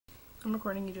I'm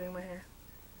recording you doing my hair.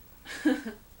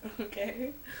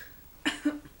 Okay.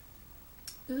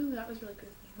 Ooh, that was really good.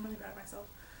 I'm gonna grab myself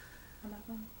on that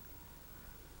one.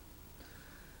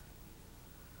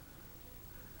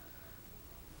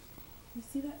 You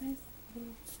see that nice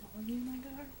little volume I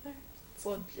got right there? It's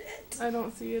legit. I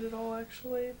don't see it at all,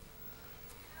 actually.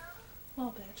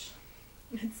 Well, bitch.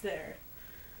 It's there.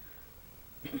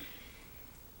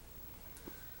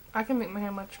 I can make my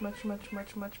hair much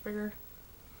bigger.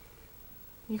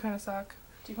 You kind of suck.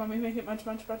 Do you want me to make it much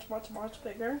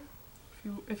bigger?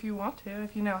 If you want to,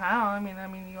 if you know how. I mean,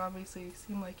 you obviously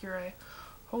seem like you're a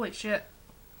holy shit.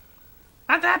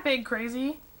 Not that big,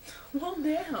 crazy. Well,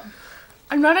 damn.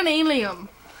 I'm not an alien.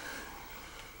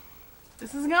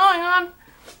 This is going on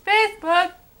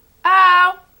Facebook.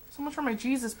 Ow! So much for my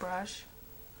Jesus brush.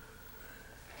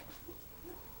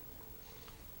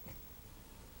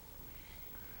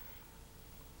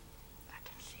 I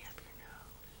can see up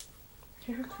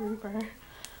your nose. You're a creeper.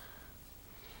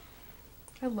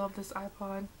 I love this iPod. It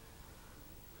loves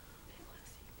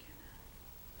you, Kenna.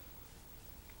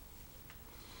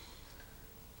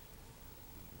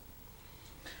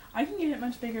 I can get it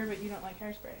much bigger, but you don't like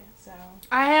hairspray, so...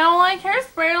 I don't like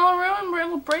hairspray.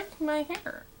 It'll break my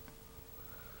hair.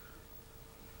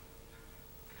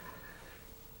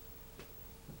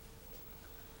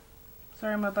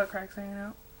 Sorry, my butt crack's hanging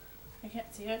out. I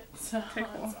can't see it, so Okay,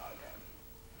 cool. it's all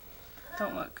good.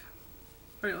 Don't look,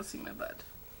 or you'll see my butt.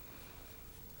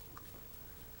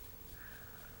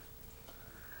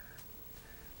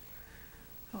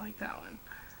 I like that one.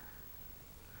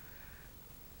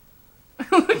 I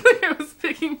looked like I was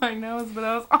picking my nose, but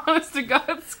I was honest to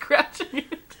God scratching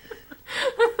it.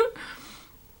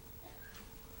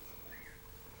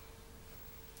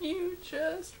 You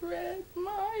just read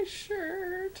my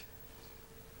shirt.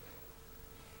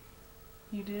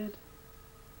 You did.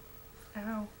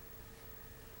 Ow.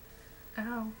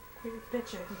 Ow. Quit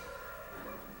bitching.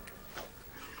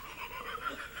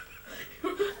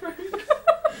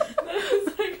 That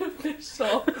was like a fish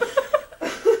soul.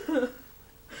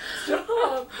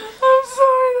 Stop. I'm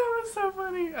sorry, that was so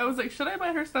funny. I was like, should I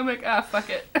bite her stomach? Ah, fuck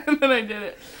it. And then I did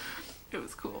it. It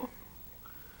was cool.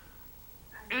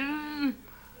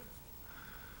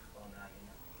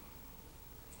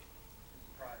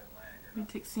 You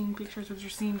take scene pictures with your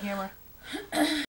scene camera.